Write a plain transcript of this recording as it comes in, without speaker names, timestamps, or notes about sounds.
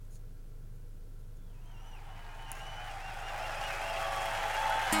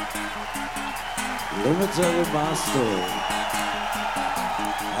Let me tell you my story.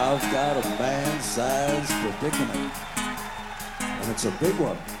 I've got a man-sized predicament, and it's a big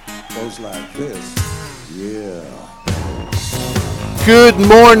one. Goes like this. Yeah. Good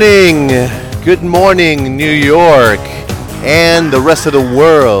morning. Good morning, New York and the rest of the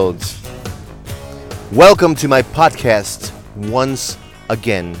world. Welcome to my podcast once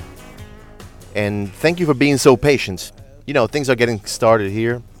again. And thank you for being so patient. You know, things are getting started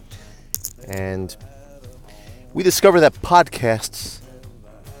here. And we discovered that podcasts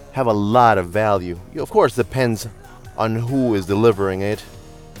have a lot of value. Of course, it depends on who is delivering it.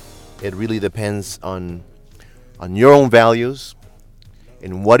 It really depends on your own values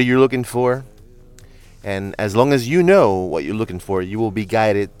and what are you looking for. And as long as you know what you're looking for, you will be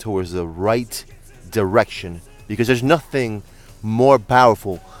guided towards the right direction, because there's nothing more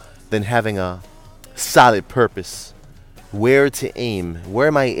powerful than having a solid purpose. Where to aim? Where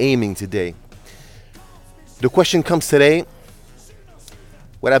am I aiming today? The question comes today,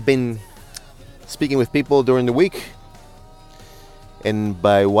 what I've been speaking with people during the week, and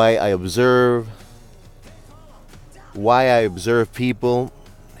by why I observe people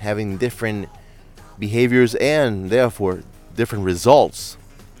having different behaviors and therefore different results.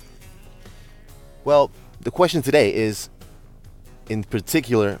 Well, the question today is in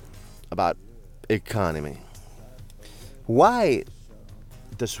particular about economy. Why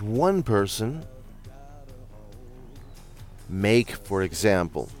does one person make, for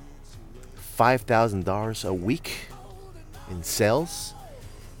example, $5,000 a week in sales,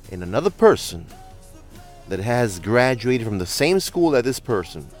 and another person that has graduated from the same school as this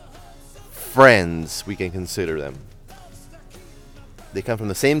person, friends, we can consider them. They come from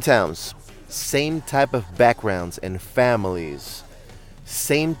the same towns, same type of backgrounds and families,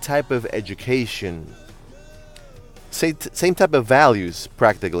 same type of education, same type of values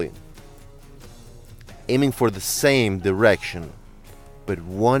practically, aiming for the same direction, but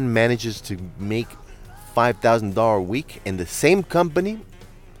one manages to make $5,000 a week in the same company,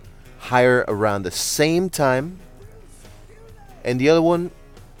 hire around the same time, and the other one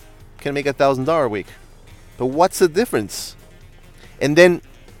can make $1,000 a week. But what's the difference? And then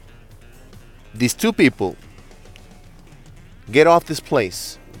these two people get off this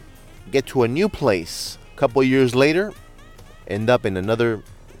place, get to a new place, a couple of years later, end up in another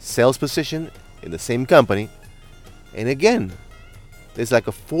sales position in the same company, and again, there's like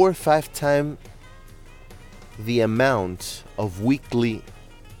a 4 or 5 times the amount of weekly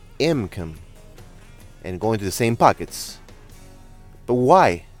income and going to the same pockets. But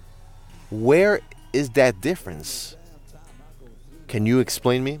why? Where is that difference? Can you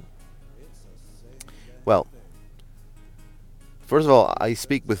explain me? Well, first of all, I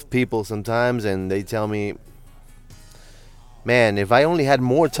speak with people sometimes and they tell me, man, if I only had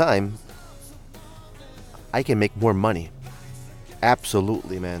more time, I can make more money.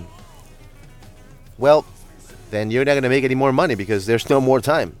 Absolutely, man. Well, then you're not going to make any more money because there's no more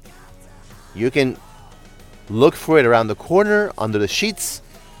time. You can look for it around the corner, under the sheets.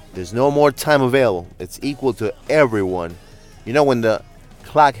 There's no more time available. It's equal to everyone. You know, when the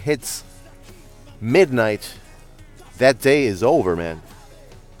clock hits midnight, that day is over, man.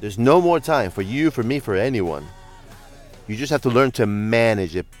 There's no more time for you, for me, for anyone. You just have to learn to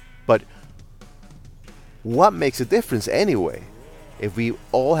manage it. But what makes a difference anyway? If we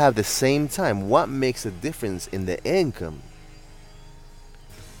all have the same time, what makes a difference in the income?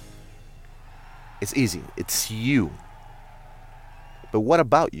 It's easy. It's you. But what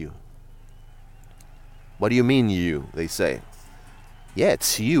about you? What do you mean you, they say? Yeah,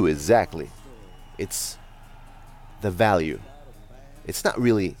 it's you, exactly. It's the value. It's not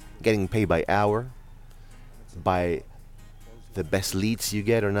really getting paid by hour, by the best leads you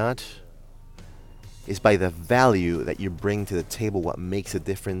get or not. It's by the value that you bring to the table what makes a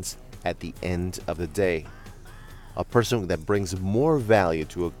difference at the end of the day. A person that brings more value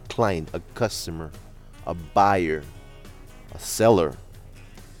to a client, a customer, a buyer, a seller,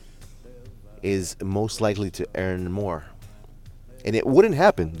 is most likely to earn more. And it wouldn't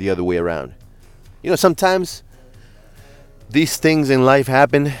happen the other way around. You know, sometimes these things in life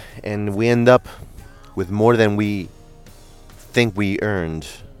happen and we end up with more than we think we earned.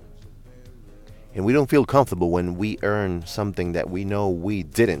 And we don't feel comfortable when we earn something that we know we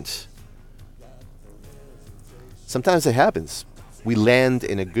didn't. Sometimes it happens. We land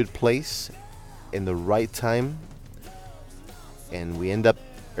in a good place in the right time and we end up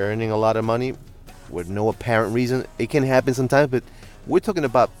earning a lot of money with no apparent reason. It can happen sometimes, but we're talking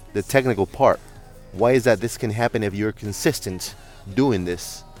about the technical part. Why is that this can happen if you're consistent doing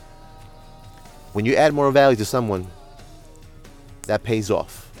this? When you add more value to someone, that pays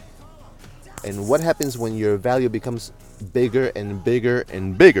off. And what happens when your value becomes bigger and bigger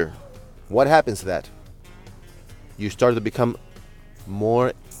and bigger? What happens to that? You start to become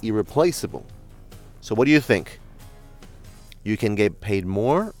more irreplaceable. So what do you think? You can get paid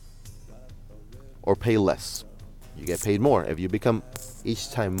more or pay less. You get paid more. If you become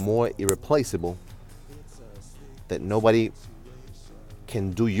each time more irreplaceable, that nobody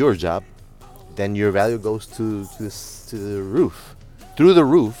can do your job, then your value goes to the roof. Through the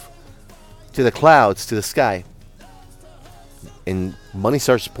roof, to the clouds, to the sky. And money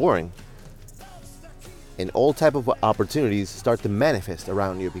starts pouring. And all type of opportunities start to manifest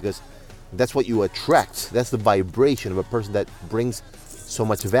around you, because that's what you attract. That's the vibration of a person that brings so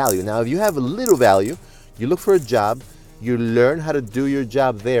much value. Now, if you have a little value, you look for a job, you learn how to do your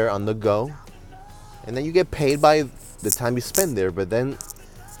job there on the go, and then you get paid by the time you spend there. But then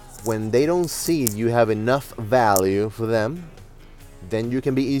when they don't see you have enough value for them, then you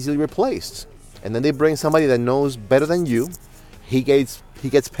can be easily replaced. And then they bring somebody that knows better than you. He gets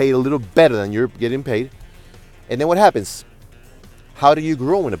paid a little better than you're getting paid. And then what happens? How do you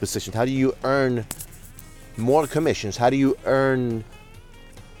grow in a position? How do you earn more commissions? How do you earn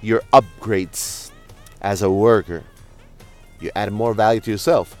your upgrades as a worker? You add more value to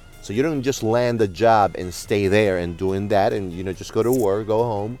yourself. So you don't just land a job and stay there and doing that and just go to work, go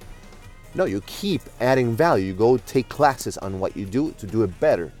home. No, you keep adding value. You go take classes on what you do to do it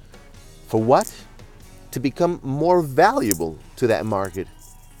better. For what? To become more valuable to that market.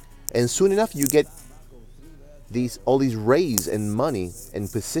 And soon enough you get all these raise and money and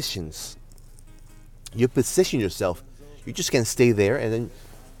positions. You position yourself. You just can't stay there and then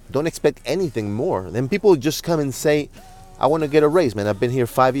don't expect anything more. Then people just come and say, I want to get a raise, man. I've been here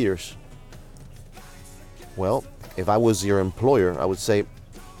 5 years. Well, if I was your employer, I would say,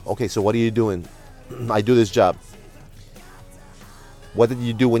 okay, so what are you doing? I do this job. What did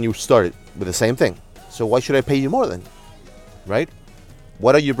you do when you started? With the same thing. So why should I pay you more then? Right?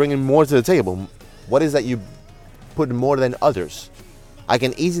 What are you bringing more to the table? What is that you put more than others? I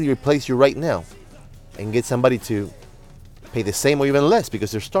can easily replace you right now and get somebody to pay the same or even less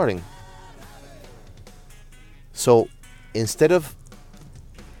because they're starting. So instead of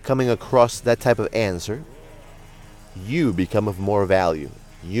coming across that type of answer, you become of more value.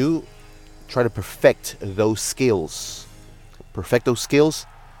 You try to perfect those skills. Perfect those skills,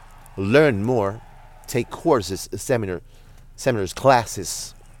 learn more, take courses, seminars,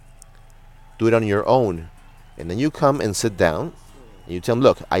 classes. Do it on your own. And then you come and sit down and you tell them,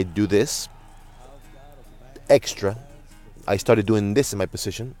 look, I do this extra. I started doing this in my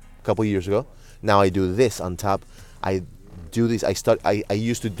position a couple years ago. Now I do this on top. I do these. I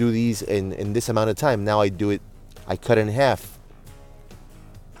used to do these in this amount of time. Now I do it. I cut it in half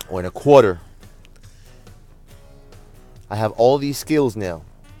or in a quarter. I have all these skills now.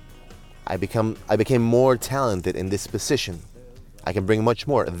 I became more talented in this position. I can bring much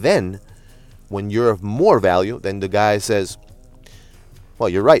more. Then, when you're of more value, then the guy says, well,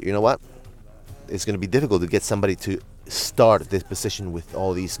 you're right. You know what? It's going to be difficult to get somebody to start this position with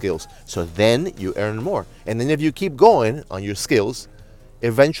all these skills. So then you earn more. And then if you keep going on your skills,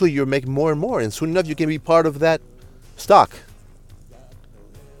 eventually you'll make more and more. And soon enough, you can be part of that stock.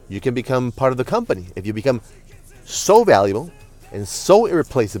 You can become part of the company. If you become so valuable and so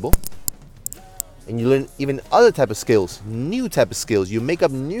irreplaceable, and you learn even other type of skills, new type of skills, you make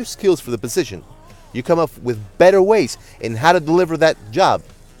up new skills for the position. You come up with better ways in how to deliver that job.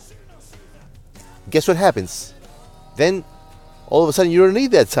 Guess what happens? Then all of a sudden you don't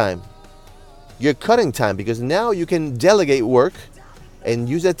need that time. You're cutting time because now you can delegate work and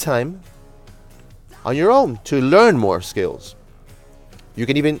use that time on your own to learn more skills. You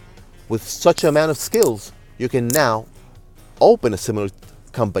can even, with such an amount of skills, you can now open a similar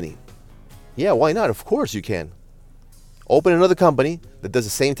company. Yeah, why not? Of course you can. Open another company that does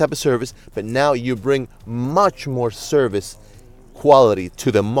the same type of service, but now you bring much more service quality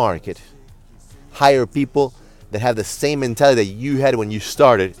to the market. Hire people that have the same mentality that you had when you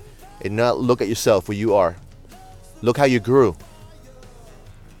started, and not look at yourself where you are. Look how you grew.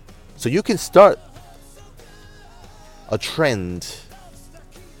 So you can start a trend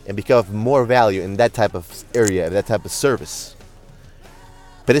and become of more value in that type of area, that type of service.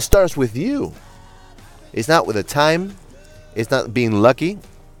 But it starts with you. It's not with the time. It's not being lucky.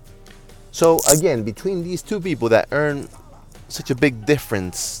 So again, between these two people that earn such a big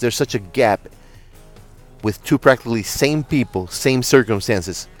difference, there's such a gap with two practically same people, same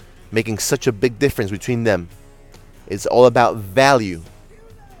circumstances, making such a big difference between them. It's all about value.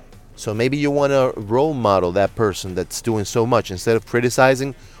 So maybe you want to role model that person that's doing so much instead of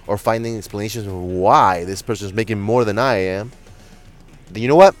criticizing or finding explanations of why this person is making more than I am. then you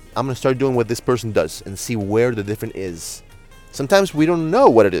know what? I'm going to start doing what this person does and see where the difference is. Sometimes we don't know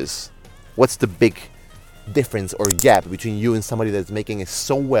what it is. What's the big difference or gap between you and somebody that's making it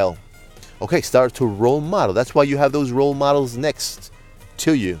so well? Okay, start to role model. That's why you have those role models next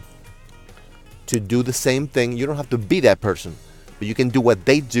to you to do the same thing. You don't have to be that person, but you can do what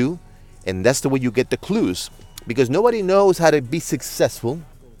they do, and that's the way you get the clues. Because nobody knows how to be successful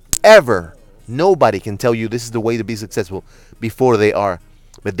ever. Nobody can tell you this is the way to be successful before they are.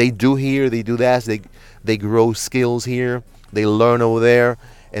 But they do here, they do that, they grow skills here, they learn over there,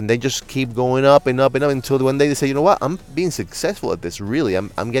 and they just keep going up and up and up until one day they say, you know what, I'm being successful at this, really.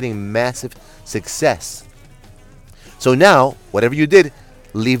 I'm getting massive success. So now, whatever you did,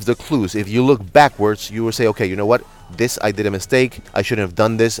 leave the clues. If you look backwards, you will say, okay, you know what, this, I did a mistake, I shouldn't have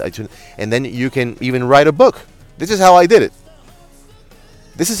done this, and then you can even write a book. This is how I did it.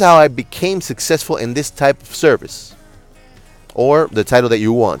 This is how I became successful in this type of service. Or the title that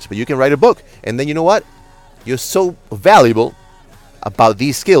you want. But you can write a book. And then you know what? You're so valuable about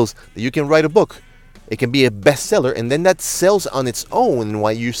these skills that you can write a book. It can be a bestseller, and then that sells on its own. And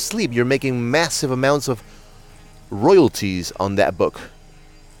while you sleep, you're making massive amounts of royalties on that book.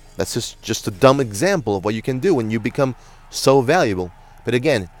 That's just a dumb example of what you can do when you become so valuable. But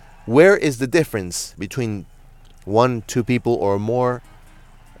again, where is the difference between 1, 2 people or more,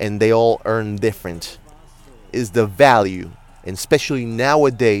 and they all earn different? Is the value. And especially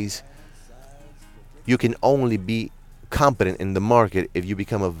nowadays, you can only be competent in the market if you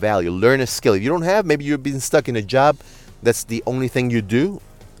become a value. Learn a skill. If you don't have, maybe you've been stuck in a job that's the only thing you do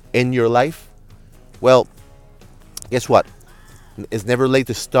in your life. Well, guess what? It's never late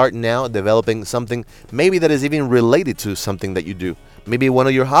to start now developing something maybe that is even related to something that you do. Maybe one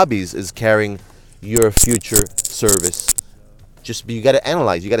of your hobbies is carrying your future service. You got to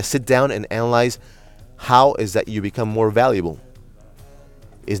analyze. You got to sit down and analyze how is that you become more valuable.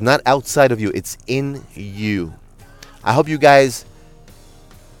 It's not outside of you. It's in you. I hope you guys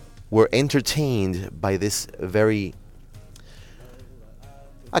were entertained by this very,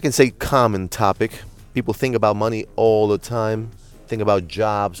 I can say, common topic. People think about money all the time. Think about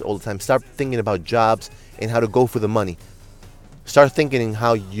jobs all the time. Start thinking about jobs and how to go for the money. Start thinking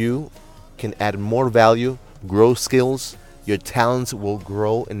how you can add more value, grow skills. Your talents will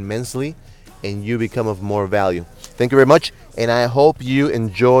grow immensely, and you become of more value. Thank you very much, and I hope you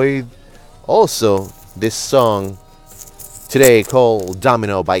enjoyed also this song today called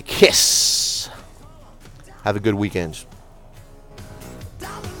Domino by Kiss. Have a good weekend.